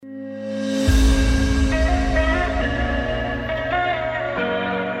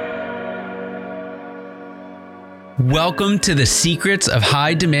Welcome to the Secrets of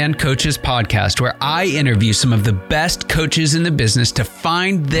High Demand Coaches podcast, where I interview some of the best coaches in the business to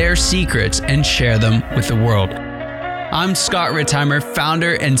find their secrets and share them with the world. I'm Scott Ritzheimer,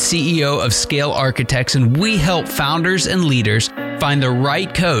 founder and CEO of Scale Architects, and we help founders and leaders find the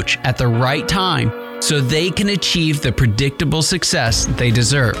right coach at the right time so they can achieve the predictable success they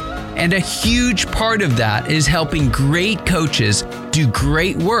deserve. And a huge part of that is helping great coaches do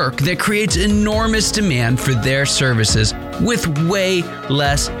great work that creates enormous demand for their services with way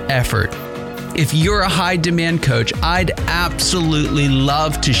less effort. If you're a high demand coach, I'd absolutely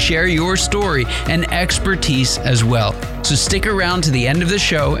love to share your story and expertise as well. So stick around to the end of the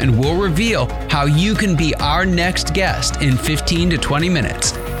show and we'll reveal how you can be our next guest in 15 to 20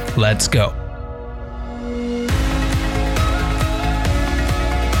 minutes. Let's go.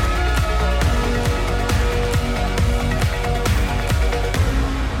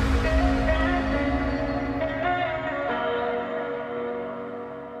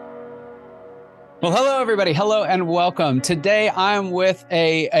 Well, hello, everybody. Hello and welcome. Today, I'm with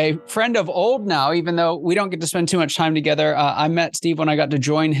a friend of old now, even though we don't get to spend too much time together. I met Steve when I got to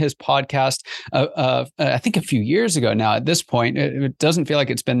join his podcast, I think a few years ago now at this point. It doesn't feel like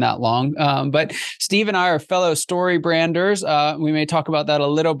it's been that long. But Steve and I are fellow story branders. We may talk about that a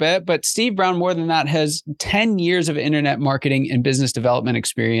little bit. But Steve Brown, more than that, has 10 years of internet marketing and business development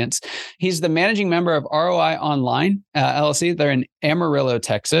experience. He's the managing member of ROI Online, LLC. They're in Amarillo,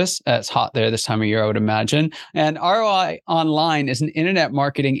 Texas. It's hot there this time of year, I would imagine. And ROI Online is an internet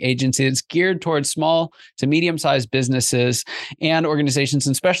marketing agency that's geared towards small to medium-sized businesses and organizations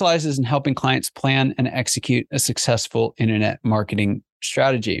and specializes in helping clients plan and execute a successful internet marketing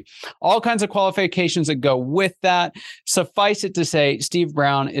strategy. All kinds of qualifications that go with that. Suffice it to say, Steve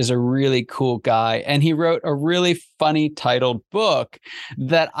Brown is a really cool guy, and he wrote a really funny titled book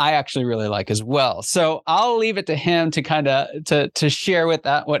that I actually really like as well. So I'll leave it to him to kind of to share with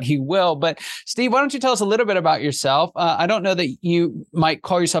that what he will. But Steve, why don't you tell us a little bit about yourself? I don't know that you might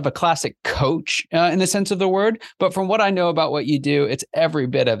call yourself a classic coach in the sense of the word, but from what I know about what you do, it's every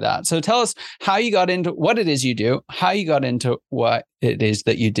bit of that. So tell us how you got into what it is you do, how you got into what it is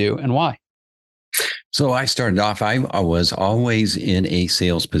that you do, and why. So I started off, I was always in a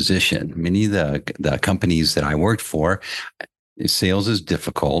sales position. Many of the companies that I worked for, sales is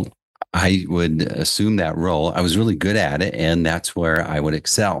difficult. I would assume that role. I was really good at it, and that's where I would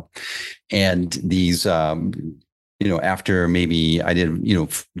excel. And these, after maybe I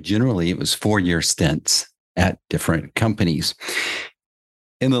did, generally it was 4-year stints at different companies.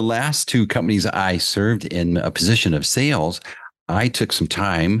 In the last 2 companies I served in a position of sales, I took some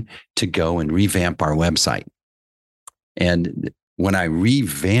time to go and revamp our website. And when I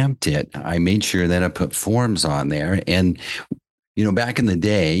revamped it, I made sure that I put forms on there. And, back in the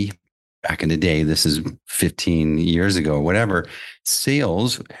day, this is 15 years ago or whatever,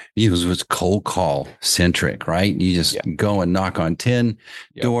 sales was cold call centric, right? You just go and knock on 10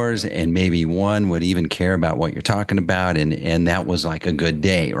 doors and maybe one would even care about what you're talking about. And that was like a good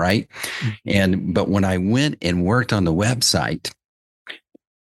day, right? Mm-hmm. But when I went and worked on the website,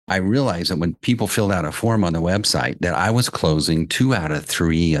 I realized that when people filled out a form on the website, that I was closing 2 out of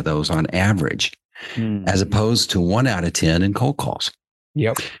 3 of those on average, as opposed to 1 out of 10 in cold calls.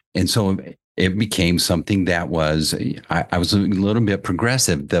 Yep. And so it became something that was, I was a little bit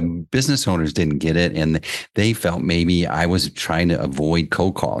progressive. The business owners didn't get it, and they felt maybe I was trying to avoid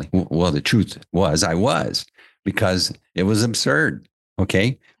cold calling. Well, the truth was I was, because it was absurd.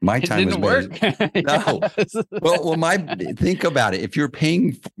 Okay. My time was better. No. Think about it. If you're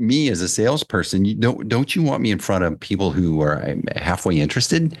paying me as a salesperson, don't you want me in front of people who are halfway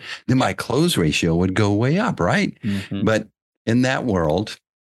interested? Then my close ratio would go way up, right? Mm-hmm. But in that world,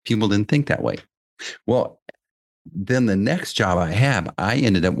 people didn't think that way. Well, then the next job I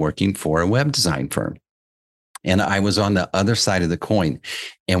ended up working for a web design firm. And I was on the other side of the coin.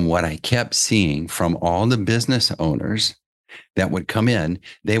 And what I kept seeing from all the business owners that would come in,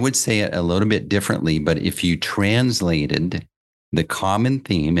 they would say it a little bit differently. But if you translated the common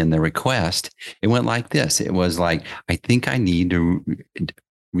theme in the request, it went like this. It was like, I think I need to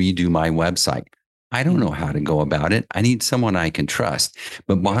redo my website. I don't know how to go about it. I need someone I can trust.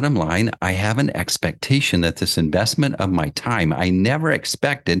 But bottom line, I have an expectation that this investment of my time, I never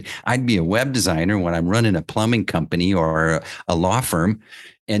expected I'd be a web designer when I'm running a plumbing company or a law firm.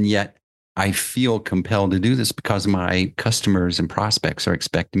 And yet I feel compelled to do this because my customers and prospects are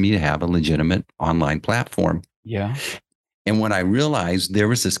expecting me to have a legitimate online platform. Yeah. And when I realized there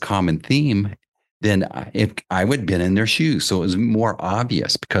was this common theme, then if I would have been in their shoes. So it was more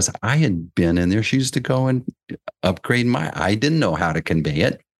obvious because I had been in their shoes to go and upgrade I didn't know how to convey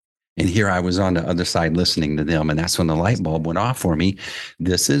it. And here I was on the other side listening to them. And that's when the light bulb went off for me.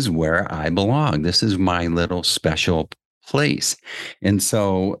 This is where I belong. This is my little special place. And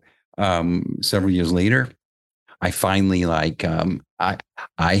so several years later, I finally I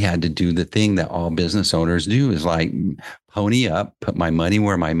had to do the thing that all business owners do is like pony up, put my money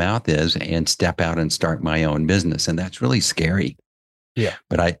where my mouth is, and step out and start my own business. And that's really scary. Yeah.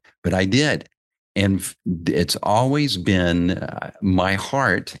 But I did. And it's always been my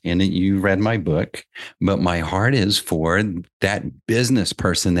heart, and you read my book, but my heart is for that business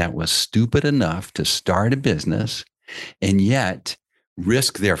person that was stupid enough to start a business and yet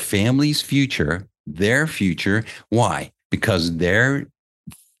risk their family's future, their future. Why? Because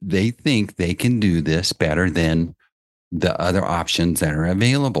they think they can do this better than the other options that are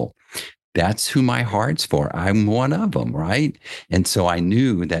available. That's who my heart's for. I'm one of them, right? And so I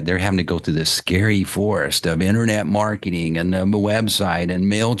knew that they're having to go through this scary forest of internet marketing and a website and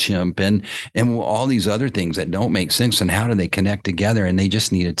MailChimp and all these other things that don't make sense. And how do they connect together? And they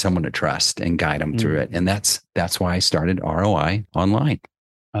just needed someone to trust and guide them through it. And that's why I started ROI Online.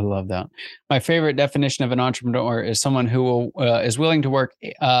 I love that. My favorite definition of an entrepreneur is someone who is willing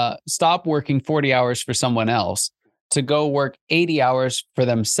to stop working 40 hours for someone else to go work 80 hours for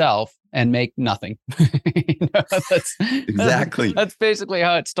themselves and make nothing. That's exactly. That's basically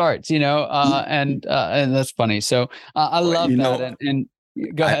how it starts, and that's funny. So I love that. And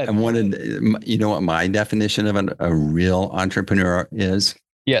go ahead. I wanted, you know what my definition of a real entrepreneur is?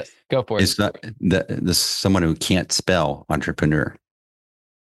 Yes, go for it. It's not the someone who can't spell entrepreneur.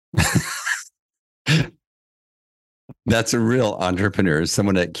 That's a real entrepreneur,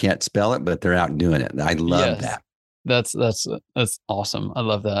 someone that can't spell it, but they're out doing it. I love that. That's awesome. I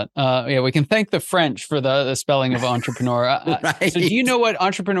love that. We can thank the French for the spelling of entrepreneur. Right. So do you know what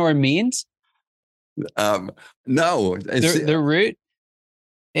entrepreneur means? No. The root?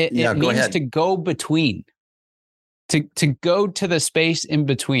 It means to go between. To go to the space in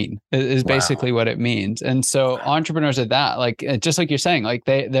between is basically what it means. And so entrepreneurs are that, like, just like you're saying, like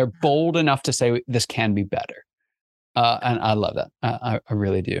they're bold enough to say this can be better. And I love that. I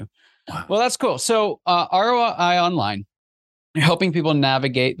really do. Wow. Well, that's cool. So ROI Online, helping people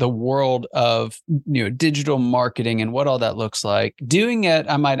navigate the world of digital marketing and what all that looks like. Doing it,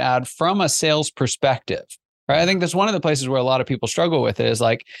 I might add, from a sales perspective. Right? I think that's one of the places where a lot of people struggle with it is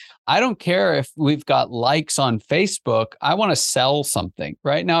like, I don't care if we've got likes on Facebook. I want to sell something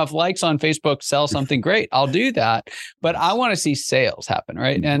right now. If likes on Facebook sell something, great, I'll do that. But I want to see sales happen.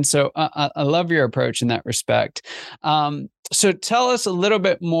 Right. And so I love your approach in that respect. So tell us a little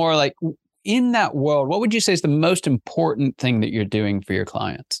bit more, like in that world, what would you say is the most important thing that you're doing for your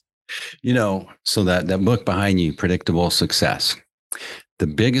clients? So that book behind you, Predictable Success, the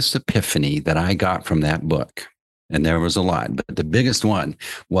biggest epiphany that I got from that book, and there was a lot, but the biggest one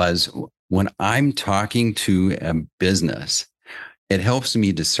was when I'm talking to a business, it helps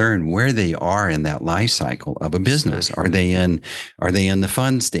me discern where they are in that life cycle of a business. Are they in the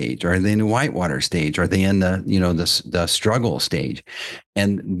fun stage? Are they in the whitewater stage? Are they in the struggle stage?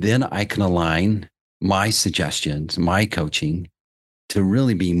 And then I can align my suggestions, my coaching to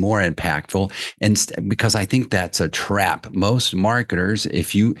really be more impactful. And because I think that's a trap. Most marketers,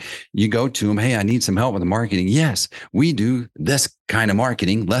 if you go to them, hey, I need some help with the marketing. Yes, we do this kind of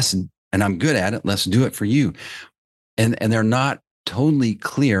marketing. And I'm good at it. Let's do it for you. And they're not totally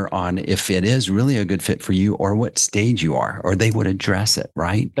clear on if it is really a good fit for you or what stage you are, or they would address it,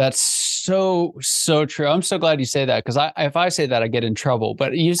 right? That's so true. I'm so glad you say that, because if I say that, I get in trouble,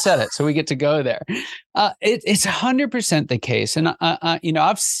 but you said it, so we get to go there. It's 100% the case. And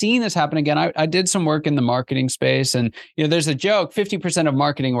I've seen this happen again. I did some work in the marketing space, and there's a joke, 50% of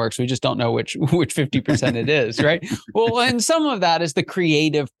marketing works. We just don't know which 50% it is, right? Well, and some of that is the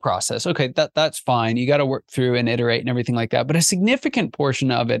creative process. Okay, that's fine. You got to work through and iterate and everything like that. But a significant portion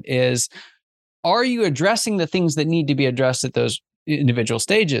of it is, are you addressing the things that need to be addressed at those individual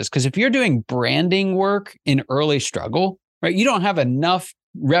stages? Because if you're doing branding work in early struggle, right, you don't have enough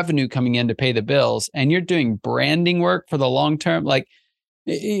revenue coming in to pay the bills, and you're doing branding work for the long term, like,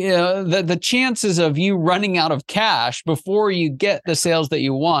 the chances of you running out of cash before you get the sales that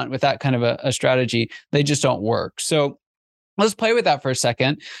you want with that kind of a strategy, they just don't work. So let's play with that for a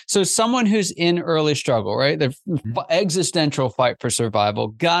second. So someone who's in early struggle, right? The existential fight for survival,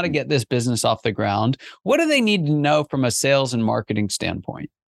 got to get this business off the ground. What do they need to know from a sales and marketing standpoint?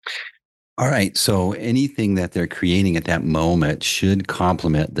 All right. So anything that they're creating at that moment should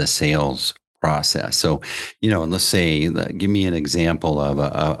complement the sales process. So, let's say, give me an example of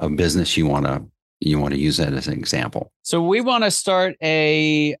a business you want to you want to use that as an example. So we want to start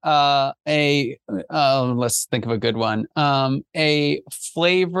let's think of a good one. A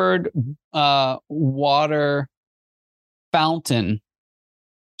flavored water fountain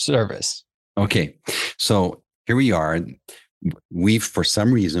service. Okay. So here we are. For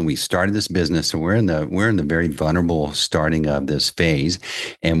some reason, we started this business, and we're in the very vulnerable starting of this phase,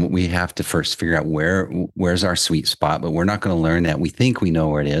 and we have to first figure out where's our sweet spot. But we're not going to learn that. We think we know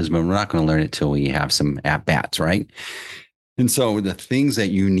where it is, but we're not going to learn it till we have some at bats, right? And so the things that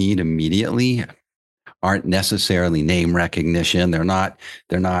you need immediately aren't necessarily name recognition. They're not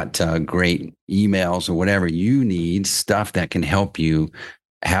great emails or whatever. You need stuff that can help you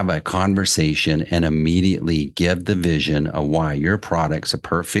have a conversation and immediately give the vision of why your product's a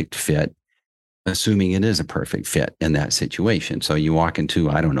perfect fit, assuming it is a perfect fit in that situation. So you walk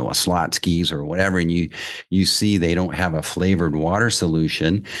into, I don't know, a Slot Skis or whatever, and you see they don't have a flavored water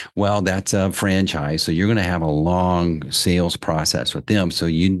solution. Well, that's a franchise. So you're going to have a long sales process with them. So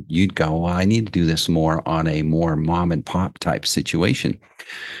you'd go, well, I need to do this more on a more mom and pop type situation.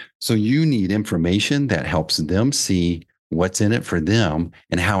 So you need information that helps them see what's in it for them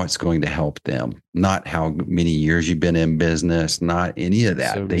and how it's going to help them, not how many years you've been in business, not any of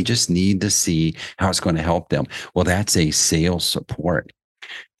that. They just need to see how it's going to help them. Well, that's a sales support.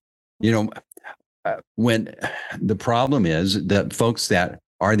 When the problem is that folks that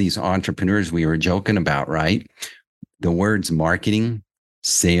are these entrepreneurs we were joking about, right? The words marketing,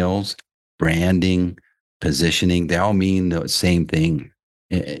 sales, branding, positioning, they all mean the same thing.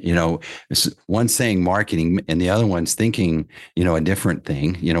 One's saying marketing and the other one's thinking, a different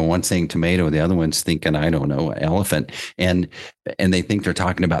thing. One's saying tomato, the other one's thinking, I don't know, elephant. And they think they're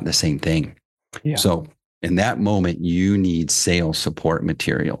talking about the same thing. Yeah. So in that moment, you need sales support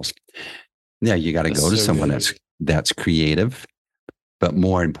materials. Yeah, you got to go to someone that's creative, but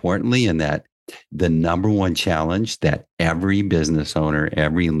more importantly, in that the number one challenge that every business owner,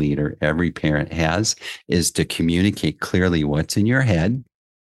 every leader, every parent has is to communicate clearly what's in your head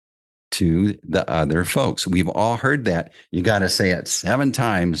to the other folks. We've all heard that. You got to say it 7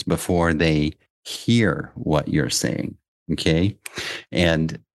 times before they hear what you're saying. Okay.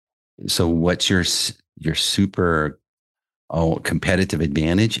 And so what's your super competitive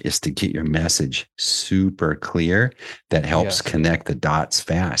advantage is to get your message super clear that helps connect the dots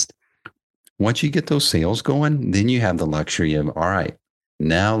fast. Once you get those sales going, then you have the luxury of, all right,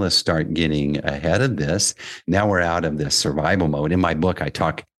 now let's start getting ahead of this. Now we're out of this survival mode. In my book, I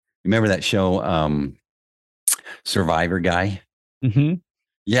talk, remember that show, Survivor Guy? Mm-hmm.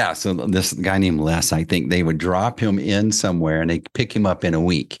 Yeah. So this guy named Les, I think they would drop him in somewhere and they pick him up in a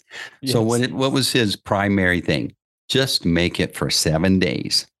week. Yes. So what was his primary thing? Just make it for 7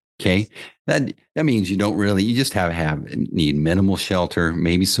 days. Okay. That means you just need minimal shelter,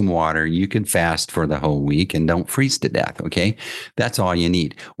 maybe some water. You can fast for the whole week and don't freeze to death. Okay. That's all you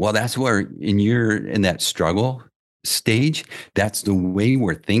need. Well, that's where in that struggle stage, that's the way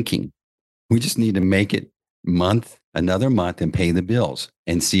we're thinking. We just need to make it another month and pay the bills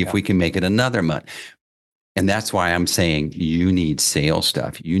and see if we can make it another month. And that's why I'm saying you need sales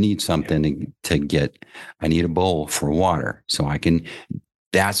stuff. You need something to get, I need a bowl for water so I can,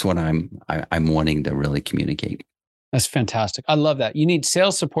 that's what I'm wanting to really communicate. That's fantastic. I love that. You need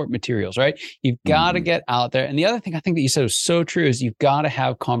sales support materials, right? You've got to get out there. And the other thing I think that you said was so true is you've got to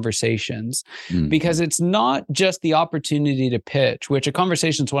have conversations because it's not just the opportunity to pitch, which a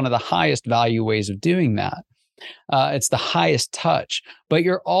conversation is one of the highest value ways of doing that. It's the highest touch, but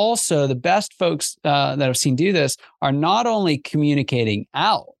you're also the best folks that I've seen do this are not only communicating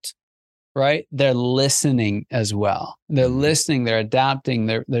out, right? They're listening as well. They're listening, they're adapting,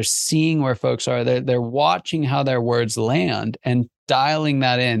 they're seeing where folks are, they're watching how their words land and dialing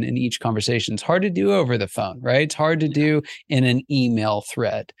that in each conversation. It's hard to do over the phone, right? It's hard to do in an email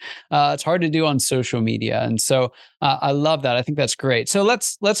thread. It's hard to do on social media. And so I love that. I think that's great. So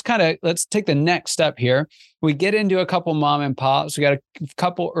let's take the next step here. We get into a couple mom and pops. We got a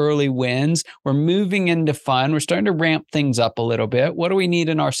couple early wins. We're moving into fun. We're starting to ramp things up a little bit. What do we need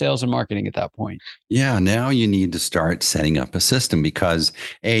in our sales and marketing at that point? Yeah, now you need to start setting up a system because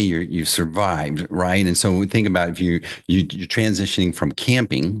you've survived, right? And so we think about if you're transitioning from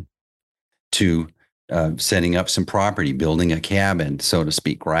camping to setting up some property, building a cabin, so to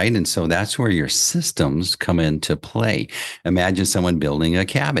speak, right? And so that's where your systems come into play. Imagine someone building a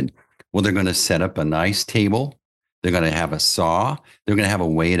cabin. Well, they're going to set up a nice table. They're going to have a saw. They're going to have a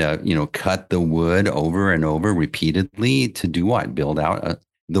way to, cut the wood over and over repeatedly to do what? Build out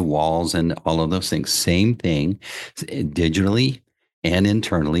the walls and all of those things. Same thing digitally and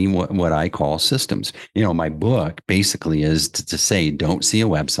internally, what I call systems. My book basically is to say, don't see a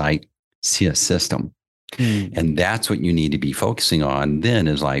website, see a system. Mm. And that's what you need to be focusing on then,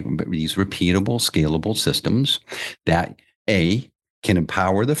 is like these repeatable, scalable systems that can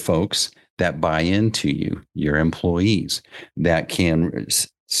empower the folks that buy into you, your employees, that can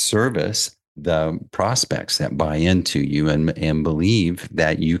service the prospects that buy into you and believe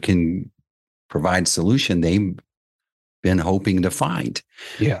that you can provide solution they've been hoping to find.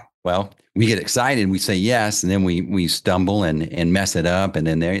 Yeah. Well, we get excited, we say yes, and then we stumble and mess it up, and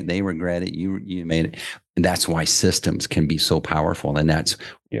then they regret it. You made it. And that's why systems can be so powerful. And that's,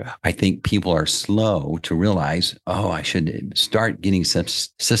 I think people are slow to realize, I should start getting some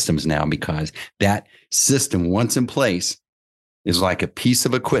systems now, because that system, once in place, is like a piece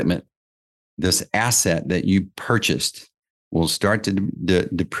of equipment. This asset that you purchased will start to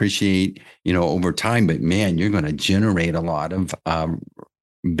depreciate, over time. But man, you're going to generate a lot of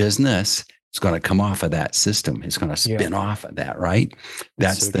business. It's going to come off of that system. It's going to spin off of that, right?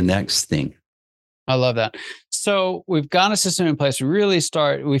 That's so the next thing. I love that. So we've got a system in place.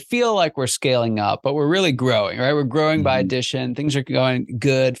 We feel like we're scaling up, but we're really growing, right? We're growing by addition. Things are going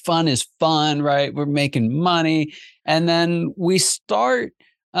good. Fun is fun, right? We're making money. And then we start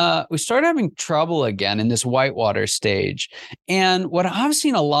having trouble again in this whitewater stage. And what I've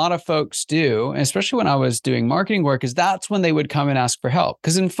seen a lot of folks do, especially when I was doing marketing work, is that's when they would come and ask for help.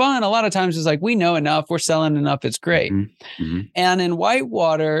 Because in fun, a lot of times it's like, we know enough, we're selling enough, it's great. And in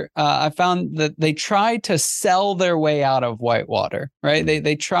whitewater, I found that they try to sell their way out of whitewater, right?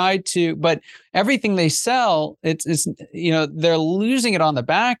 They try to, but everything they sell, it's they're losing it on the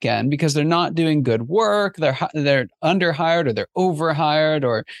back end because they're not doing good work. They're underhired, or they're overhired,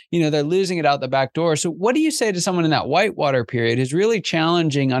 or they're losing it out the back door. So what do you say to someone in that whitewater period who's really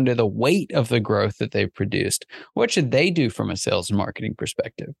challenging under the weight of the growth that they've produced? What should they do from a sales and marketing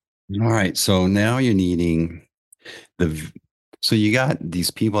perspective? All right. So now you're needing so you got these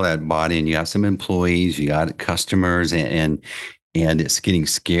people that bought in, you got some employees, you got customers, and it's getting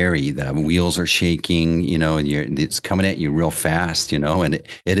scary. The wheels are shaking, and it's coming at you real fast, and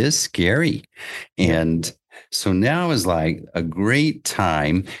it is scary. And so now is like a great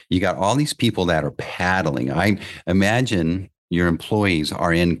time. You got all these people that are paddling. I imagine your employees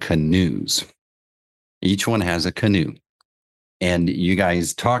are in canoes. Each one has a canoe. And you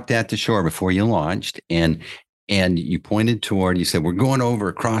guys talked at the shore before you launched, and you pointed toward, you said, we're going over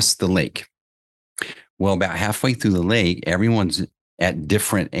across the lake. Well, about halfway through the lake, everyone's at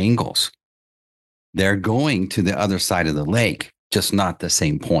different angles. They're going to the other side of the lake, just not the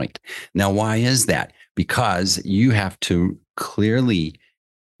same point. Now, why is that? Because you have to clearly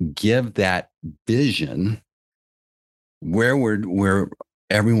give that vision where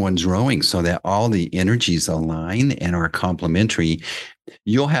everyone's rowing, so that all the energies align and are complementary.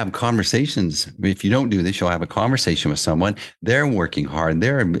 You'll have conversations. If you don't do this, you'll have a conversation with someone. They're working hard.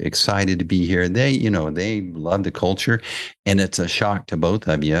 They're excited to be here. They love the culture. And it's a shock to both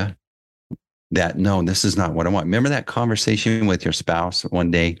of you that, no, this is not what I want. Remember that conversation with your spouse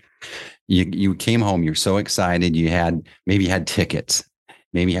one day? You came home, you're so excited. Maybe you had tickets.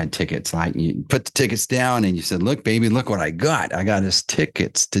 Like you put the tickets down and you said, look, baby, look what I got. I got us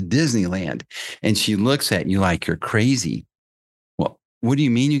tickets to Disneyland. And she looks at you like you're crazy. Well, what do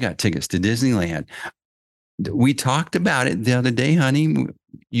you mean you got tickets to Disneyland? We talked about it the other day, honey.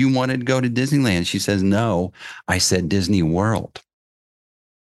 You wanted to go to Disneyland. She says, no, I said Disney World.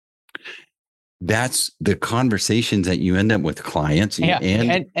 That's the conversations that you end up with clients.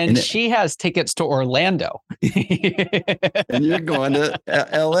 And she has tickets to Orlando. And you're going to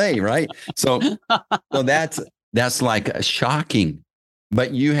LA, right? So that's like shocking.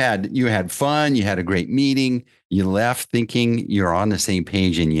 But you had fun, you had a great meeting, you left thinking you're on the same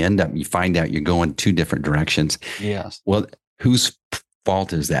page, and you find out you're going two different directions. Yes. Well, whose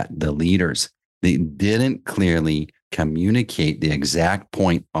fault is that? The leaders. They didn't clearly communicate the exact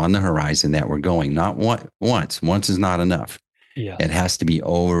point on the horizon that we're going. Not once. Once is not enough. Yeah. It has to be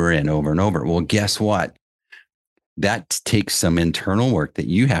over and over and over. Well, guess what? That takes some internal work that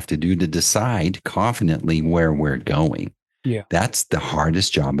you have to do to decide confidently where we're going. Yeah. That's the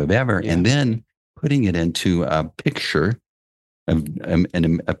hardest job of ever. Yeah. And then putting it into a picture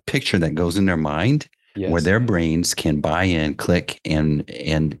a picture that goes in their mind. Yes. Where their brains can buy in, click,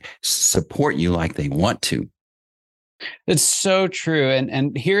 and support you like they want to. It's so true.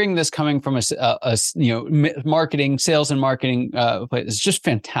 And hearing this coming from marketing, sales and marketing is just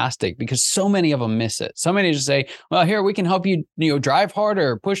fantastic, because so many of them miss it. So many just say, well, here, we can help you, drive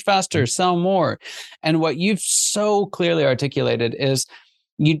harder, push faster, sell more. And what you've so clearly articulated is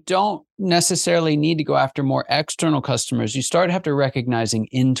you don't necessarily need to go after more external customers. You start have to recognizing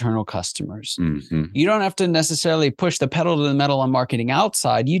internal customers. Mm-hmm. You don't have to necessarily push the pedal to the metal on marketing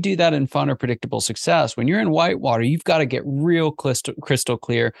outside. You do that in Fun or Predictable Success. When you're in Whitewater, you've got to get real crystal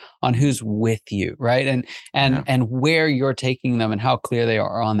clear on who's with you, right? And where you're taking them and how clear they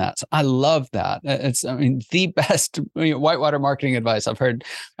are on that. So I love that. It's, I mean, the best Whitewater marketing advice I've heard,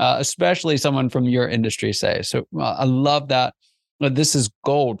 especially someone from your industry say. So I love that. This is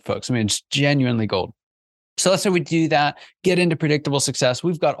gold, folks. I mean, it's genuinely gold. So let's say we do that, get into predictable success.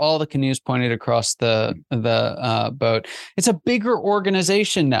 We've got all the canoes pointed across the boat. It's a bigger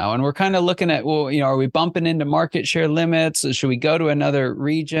organization now. And we're kind of looking at, well, are we bumping into market share limits? Should we go to another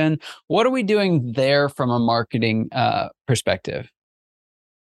region? What are we doing there from a marketing perspective?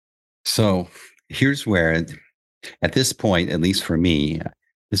 So here's where, at this point, at least for me,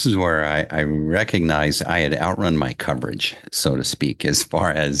 this is where I recognize I had outrun my coverage, so to speak, as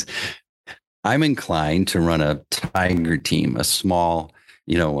far as I'm inclined to run a tiger team, a small,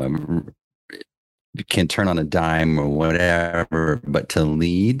 can turn on a dime or whatever, but to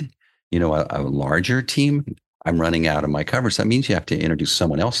lead, a larger team, I'm running out of my coverage. That means you have to introduce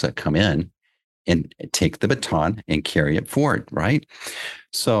someone else that come in and take the baton and carry it forward, right?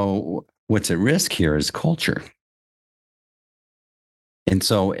 So what's at risk here is culture. And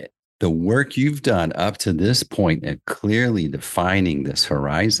so the work you've done up to this point and clearly defining this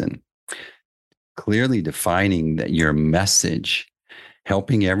horizon, clearly defining that your message,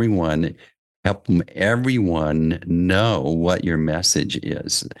 helping everyone know what your message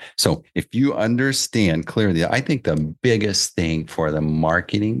is. So if you understand clearly, I think the biggest thing for the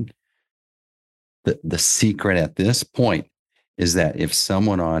marketing, the secret at this point is that if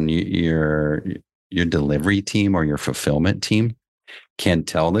someone on your delivery team or your fulfillment team can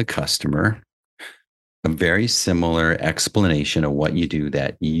tell the customer a very similar explanation of what you do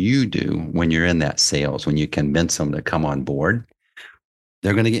that you do when you're in that sales, when you convince them to come on board,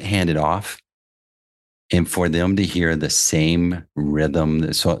 they're going to get handed off. And for them to hear the same rhythm,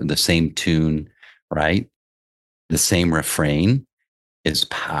 the same tune, right? The same refrain is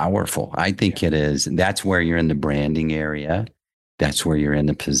powerful. I think it is. That's where you're in the branding area. That's where you're in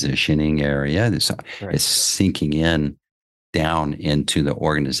the positioning area. It's sinking in down into the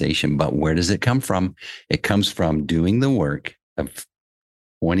organization. But where does it come from? It comes from doing the work of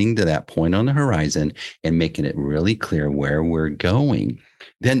pointing to that point on the horizon and making it really clear where we're going.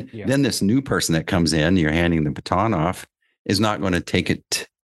 Then this new person that comes in, you're handing the baton off, is not going to take it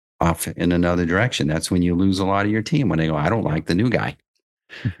off in another direction. That's when you lose a lot of your team, when they go, I don't like the new guy.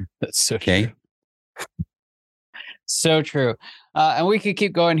 That's so true. So true. And we could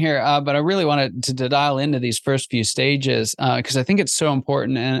keep going here, but I really wanted to dial into these first few stages because I think it's so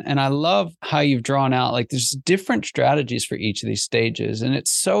important. And I love how you've drawn out, like, there's different strategies for each of these stages. And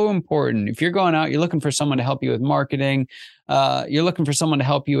it's so important. If you're going out, you're looking for someone to help you with marketing. You're looking for someone to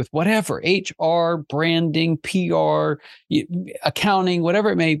help you with whatever, HR, branding, PR, accounting, whatever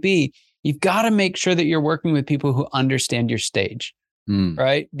it may be. You've got to make sure that you're working with people who understand your stage.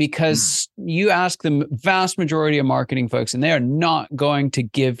 Right? Because you ask the vast majority of marketing folks, and they are not going to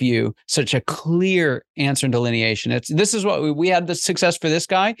give you such a clear answer and delineation. This is what we had the success for this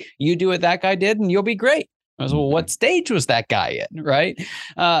guy. You do what that guy did, and you'll be great. I was, well, what stage was that guy in? Right?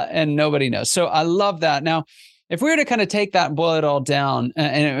 And nobody knows. So I love that. Now, if we were to kind of take that and boil it all down,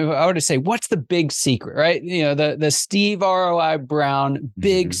 and if I were to say, what's the big secret, right? The Steve ROI Brown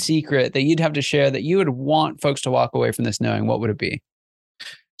big secret that you'd have to share that you would want folks to walk away from this knowing, what would it be?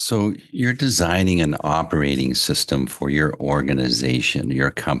 So you're designing an operating system for your organization,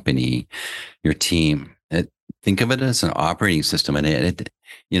 your company, your team. Think of it as an operating system. And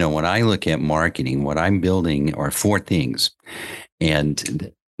when I look at marketing, what I'm building are four things.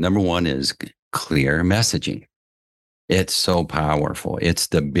 And number one is clear messaging. It's so powerful. It's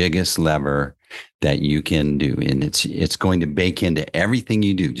the biggest lever that you can do. And it's going to bake into everything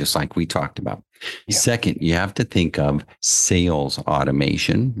you do, just like we talked about. Yeah. Second, you have to think of sales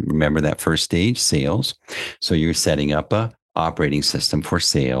automation. Remember that first stage, sales. So you're setting up a operating system for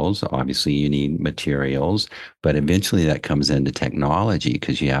sales. Obviously, you need materials, but eventually that comes into technology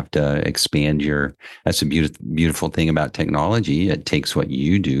because you have to expand that's a beautiful thing about technology. It takes what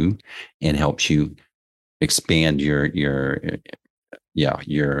you do and helps you expand your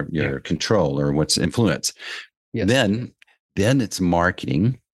control or what's influence. Yes. Then it's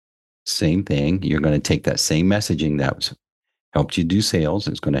marketing. Same thing. You're going to take that same messaging that helped you do sales.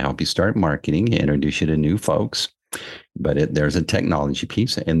 It's going to help you start marketing, introduce you to new folks. But there's a technology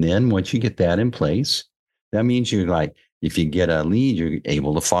piece. And then once you get that in place, that means you're like, If you get a lead, you're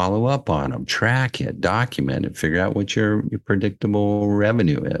able to follow up on them, track it, document it, figure out what your predictable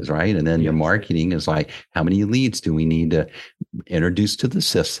revenue is, right? And then your marketing is like, how many leads do we need to introduce to the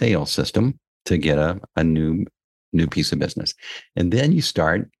sales system to get a new piece of business? And then you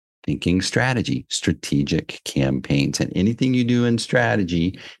start thinking strategy, strategic campaigns. And anything you do in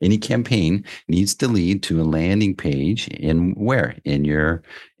strategy, any campaign needs to lead to a landing page in where? In your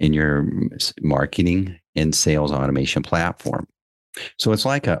marketing and sales automation platform. So it's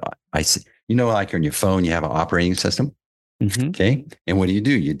like like on your phone, you have an operating system. Mm-hmm. Okay. And what do?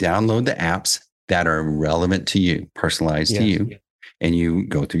 You download the apps that are relevant to you, personalized to you, and you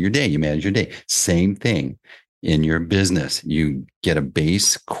go through your day, you manage your day. Same thing in your business. You get a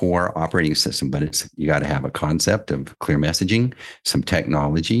base core operating system, but you got to have a concept of clear messaging, some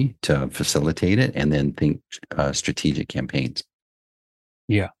technology to facilitate it, and then think strategic campaigns.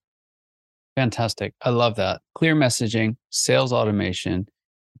 Yeah. Fantastic. I love that. Clear messaging, sales automation,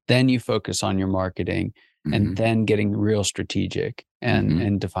 then you focus on your marketing, and then getting real strategic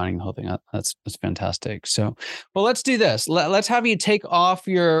and defining the whole thing. That's fantastic. So, well, let's do this. Let's have you take off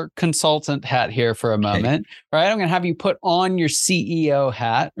your consultant hat here for a moment, right? I'm going to have you put on your CEO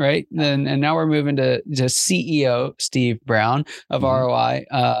hat, right? And now we're moving to CEO Steve Brown of ROI.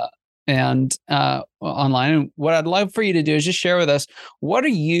 And online. And what I'd love for you to do is just share with us, what are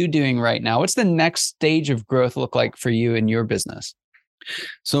you doing right now? What's the next stage of growth look like for you in your business?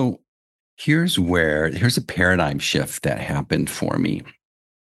 So here's a paradigm shift that happened for me.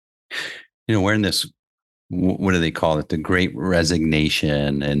 We're in this, what do they call it? The great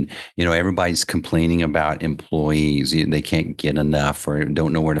resignation. And, everybody's complaining about employees. They can't get enough or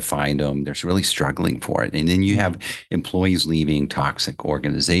don't know where to find them. They're really struggling for it. And then you have employees leaving toxic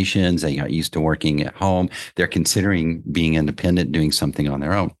organizations. They got used to working at home. They're considering being independent, doing something on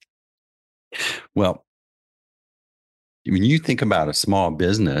their own. Well, when you think about a small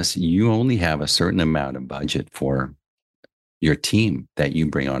business, you only have a certain amount of budget for your team that you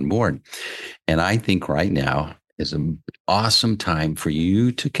bring on board. And I think right now is an awesome time for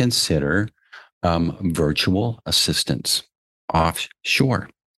you to consider virtual assistants offshore.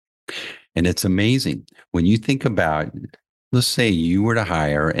 And it's amazing when you think about, let's say you were to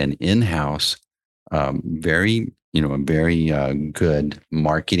hire an in-house, a very good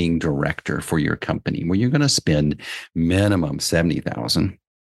marketing director for your company, where you're going to spend minimum $70,000,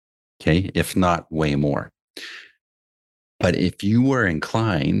 okay, if not way more. But if you were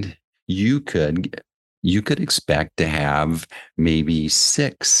inclined, you could expect to have maybe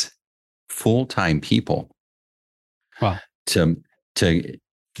 6 full-time people. Wow. To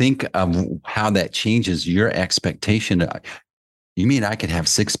think of how that changes your expectation. You mean I could have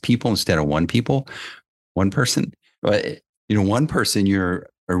 6 people instead of 1 person? But one person, you're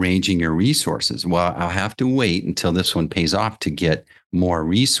arranging your resources. Well, I'll have to wait until this one pays off to get more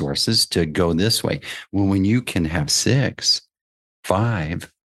resources to go this way. Well, when you can have 6,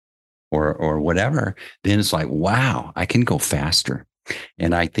 5, or whatever, then it's like, wow, I can go faster.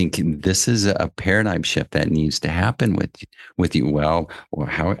 And I think this is a paradigm shift that needs to happen with you. Well,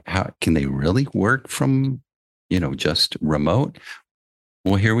 how can they really work from, just remote?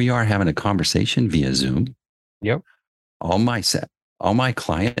 Well, here we are having a conversation via Zoom. Yep. All my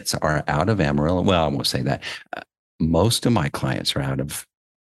clients are out of Amarillo. Well, I won't say that. Most of my clients are out of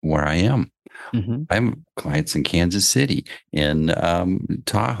where I am. I have clients in Kansas City, in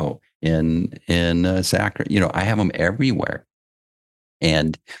Tahoe, in Sacramento. I have them everywhere.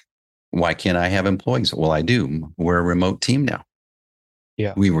 And why can't I have employees? Well, I do. We're a remote team now.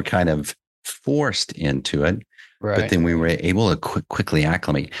 Yeah. We were kind of forced into it, but then we were able to quickly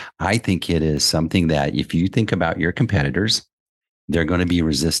acclimate. I think it is something that if you think about your competitors, they're going to be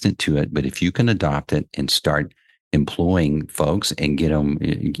resistant to it. But if you can adopt it and start employing folks and get them,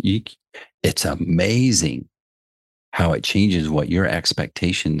 it's amazing how it changes what your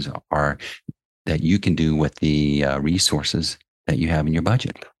expectations are that you can do with the resources that you have in your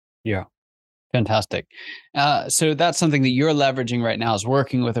budget. Yeah. Fantastic. So that's something that you're leveraging right now, is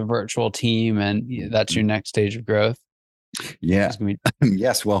working with a virtual team, and that's your next stage of growth. Yeah.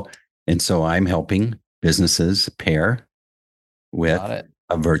 Yes. Well, and so I'm helping businesses pair with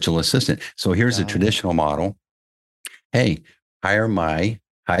a virtual assistant. So here's a traditional model. Hey, hire my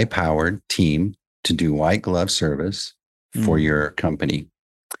high-powered team to do white glove service for your company.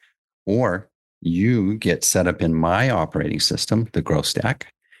 Or you get set up in my operating system, the Growth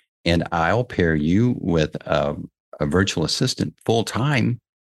Stack, and I'll pair you with a virtual assistant full-time,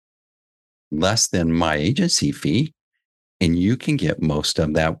 less than my agency fee, and you can get most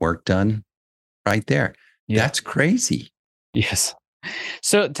of that work done right there. Yeah. That's crazy. Yes.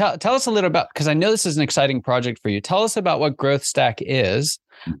 So tell us a little about, because I know this is an exciting project for you. Tell us about what Growth Stack is,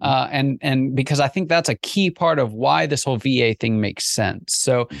 and because I think that's a key part of why this whole VA thing makes sense.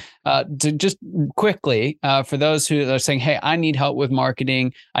 So to just quickly, for those who are saying, hey, I need help with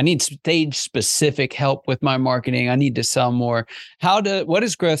marketing, I need stage specific help with my marketing, I need to sell more. What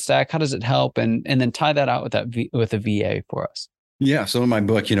is Growth Stack? How does it help? And then tie that out with a VA for us. Yeah. So in my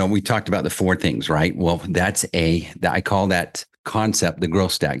book, we talked about the four things, right? Well, I call that concept the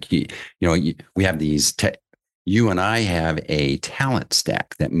growth stack. We have these, you and I have a talent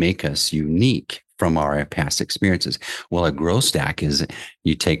stack that make us unique from our past experiences. Well, a growth stack is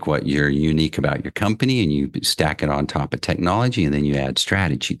you take what you're unique about your company and you stack it on top of technology, and then you add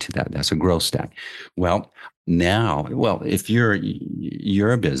strategy to that. That's a growth stack. Well, if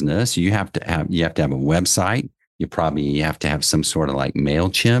you're a business, you have to have a website. You probably have to have some sort of like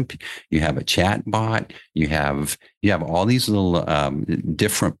MailChimp. You have a chat bot. You have all these little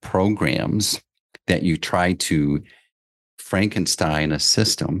different programs that you try to Frankenstein a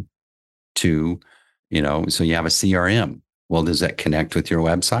system to, so you have a CRM. Well, does that connect with your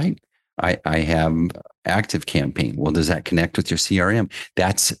website? I have ActiveCampaign. Well, does that connect with your CRM?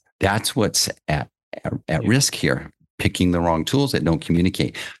 That's what's at risk here. Picking the wrong tools that don't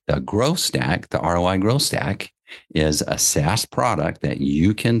communicate. The growth stack, the ROI growth stack, is a SaaS product that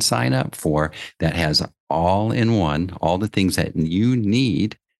you can sign up for that has all in one, all the things that you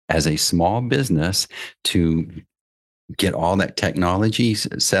need as a small business to get all that technology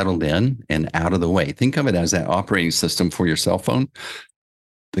settled in and out of the way. Think of it as that operating system for your cell phone.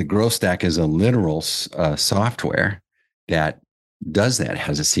 The growth stack is a literal software that does that. It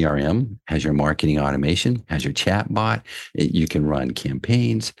has a CRM, has your marketing automation, has your chat bot. You can run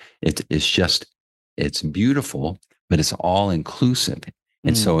campaigns. It's beautiful, but it's all inclusive.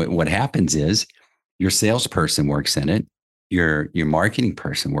 And so what happens is your salesperson works in it. Your marketing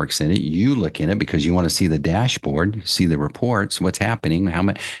person works in it. You look in it because you want to see the dashboard, see the reports, what's happening,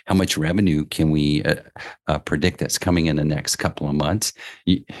 how much revenue can we predict that's coming in the next couple of months.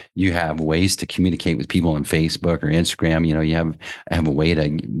 You have ways to communicate with people on Facebook or Instagram. You have a way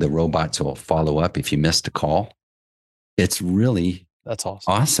the robots will follow up if you missed a call. It's really That's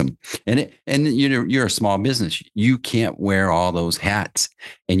awesome. Awesome. And you're a small business. You can't wear all those hats,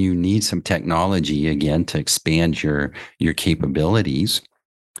 and you need some technology again to expand your capabilities.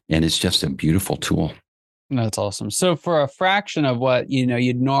 And it's just a beautiful tool. That's awesome. So for a fraction of what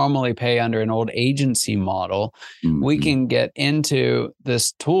you'd normally pay under an old agency model, we can get into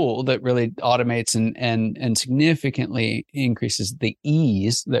this tool that really automates and significantly increases the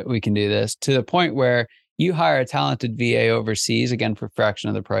ease that we can do this, to the point where you hire a talented VA overseas, again, for a fraction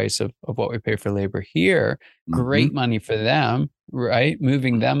of the price of what we pay for labor here. Great money for them, right?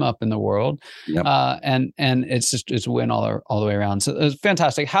 Moving them up in the world. Yep. And it's a win all the way around. So it's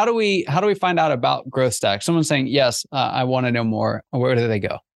fantastic. How do we find out about Growth Stack? Someone's saying, yes, I want to know more. Where do they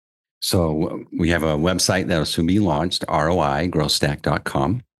go? So we have a website that will soon be launched,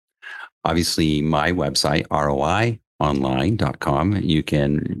 roigrowthstack.com. Obviously, my website, roionline.com. You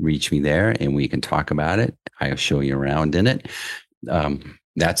can reach me there and we can talk about it. I'll show you around in it.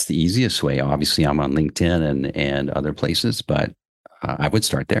 That's the easiest way. Obviously, I'm on LinkedIn and other places, but I would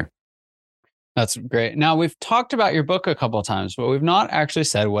start there. That's great. Now, we've talked about your book a couple of times, but we've not actually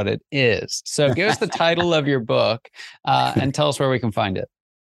said what it is. So give us the title of your book and tell us where we can find it.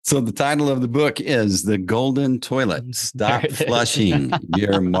 So the title of the book is The Golden Toilet. Stop flushing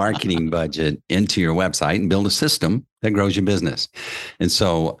your marketing budget into your website and build a system that grows your business. And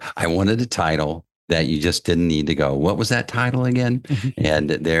so I wanted a title that you just didn't need to go, what was that title again?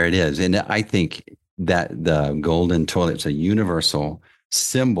 And there it is. And I think that the golden toilet is a universal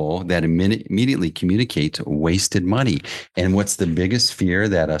symbol that immediately communicates wasted money. And what's the biggest fear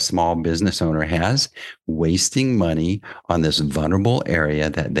that a small business owner has? Wasting money on this vulnerable area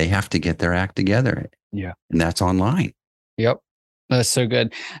that they have to get their act together. Yeah. And that's online. Yep. That's so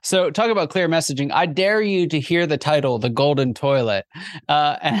good. So talk about clear messaging. I dare you to hear the title, The Golden Toilet,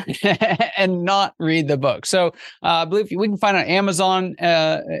 and not read the book. So I believe we can find it on Amazon,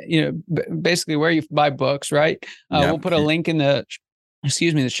 basically where you buy books, right? We'll put a link in the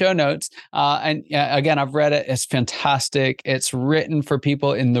show notes. And again, I've read it. It's fantastic. It's written for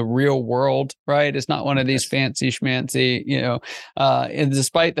people in the real world, right? It's not one of these fancy schmancy, and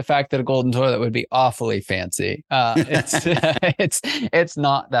despite the fact that a golden toilet would be awfully fancy, it's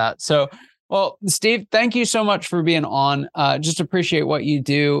not that. So, well, Steve, thank you so much for being on. Just appreciate what you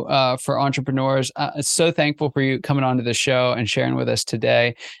do for entrepreneurs. So thankful for you coming onto the show and sharing with us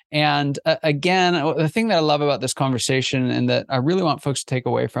today. And again, the thing that I love about this conversation and that I really want folks to take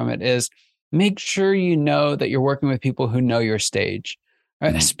away from it is make sure you know that you're working with people who know your stage.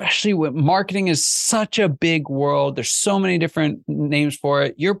 right? Especially when marketing is such a big world. There's so many different names for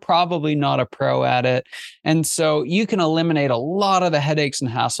it. You're probably not a pro at it. And so you can eliminate a lot of the headaches and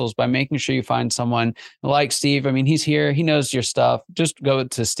hassles by making sure you find someone like Steve. I mean, he's here. He knows your stuff. Just go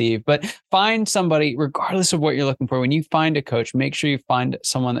to Steve. But find somebody, regardless of what you're looking for. When you find a coach, make sure you find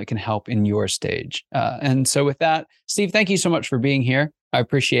someone that can help in your stage. And so with that, Steve, thank you so much for being here. I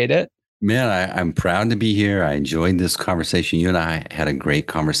appreciate it. Man, I'm proud to be here. I enjoyed this conversation. You and I had a great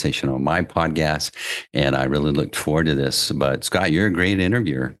conversation on my podcast, and I really looked forward to this. But Scott, you're a great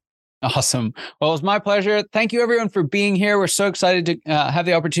interviewer. Awesome. Well, it was my pleasure. Thank you, everyone, for being here. We're so excited to have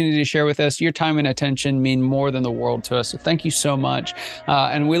the opportunity to share with us. Your time and attention mean more than the world to us. So thank you so much.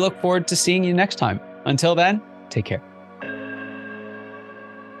 And we look forward to seeing you next time. Until then, take care.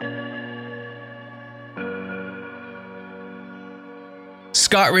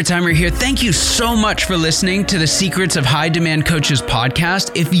 Scott Ritzheimer here. Thank you so much for listening to the Secrets of High Demand Coaches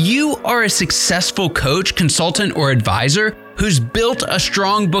podcast. If you are a successful coach, consultant, or advisor who's built a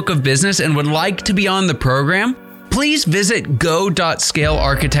strong book of business and would like to be on the program, please visit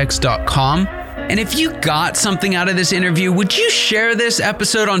go.scalearchitects.com. And if you got something out of this interview, would you share this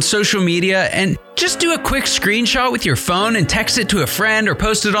episode on social media and just do a quick screenshot with your phone and text it to a friend or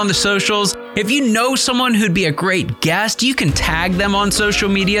post it on the socials? If you know someone who'd be a great guest, you can tag them on social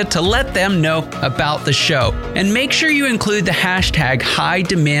media to let them know about the show. And make sure you include the hashtag High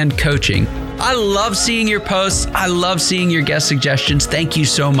Demand Coaching. I love seeing your posts. I love seeing your guest suggestions. Thank you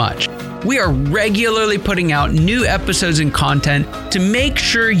so much. We are regularly putting out new episodes and content. To make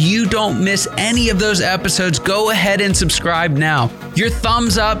sure you don't miss any of those episodes, go ahead and subscribe now. Your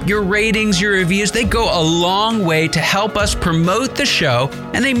thumbs up, your ratings, your reviews, they go a long way to help us promote the show,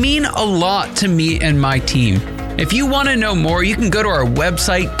 and they mean a lot to me and my team. If you want to know more, you can go to our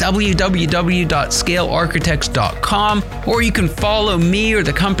website, www.scalearchitects.com, or you can follow me or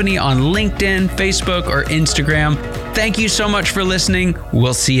the company on LinkedIn, Facebook, or Instagram. Thank you so much for listening.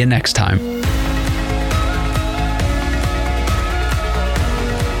 We'll see you next time.